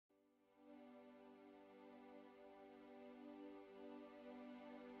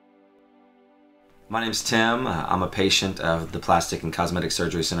My name's Tim. I'm a patient of the Plastic and Cosmetic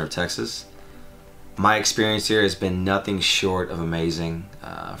Surgery Center of Texas. My experience here has been nothing short of amazing,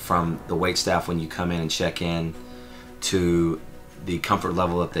 from the wait staff when you come in and check in to the comfort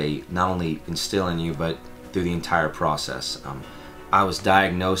level that they not only instill in you but through the entire process. I was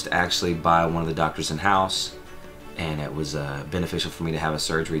diagnosed actually by one of the doctors in-house, and it was beneficial for me to have a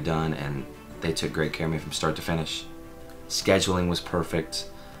surgery done, and they took great care of me from start to finish. Scheduling was perfect.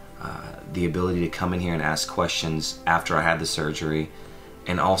 The ability to come in here and ask questions after I had the surgery,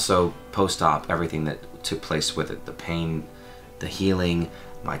 and also post-op, everything that took place with it, the pain, the healing,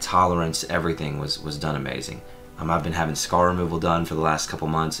 my tolerance, everything was done amazing. I've been having scar removal done for the last couple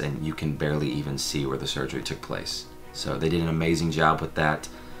months, and you can barely even see where the surgery took place. So they did an amazing job with that.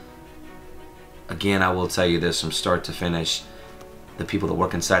 Again, I will tell you this, from start to finish, the people that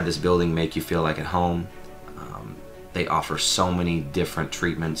work inside this building make you feel like at home. They offer so many different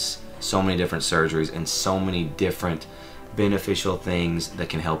treatments, so many different surgeries, and so many different beneficial things that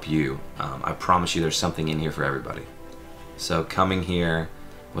can help you. I promise you there's something in here for everybody. So coming here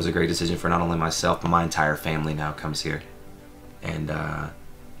was a great decision for not only myself, but my entire family now comes here. And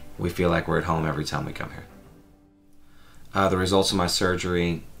we feel like we're at home every time we come here. The results of my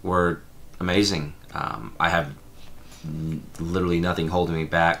surgery were amazing. I have literally nothing holding me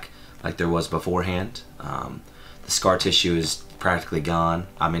back like there was beforehand. The scar tissue is practically gone.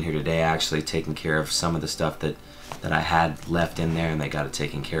 I'm in here today actually taking care of some of the stuff that I had left in there, and they got it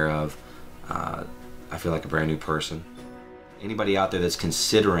taken care of. I feel like a brand new person. Anybody out there that's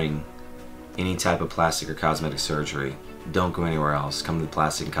considering any type of plastic or cosmetic surgery, don't go anywhere else. Come to the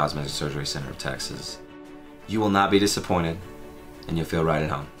Plastic and Cosmetic Surgery Center of Texas. You will not be disappointed, and you'll feel right at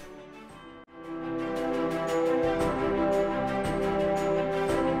home.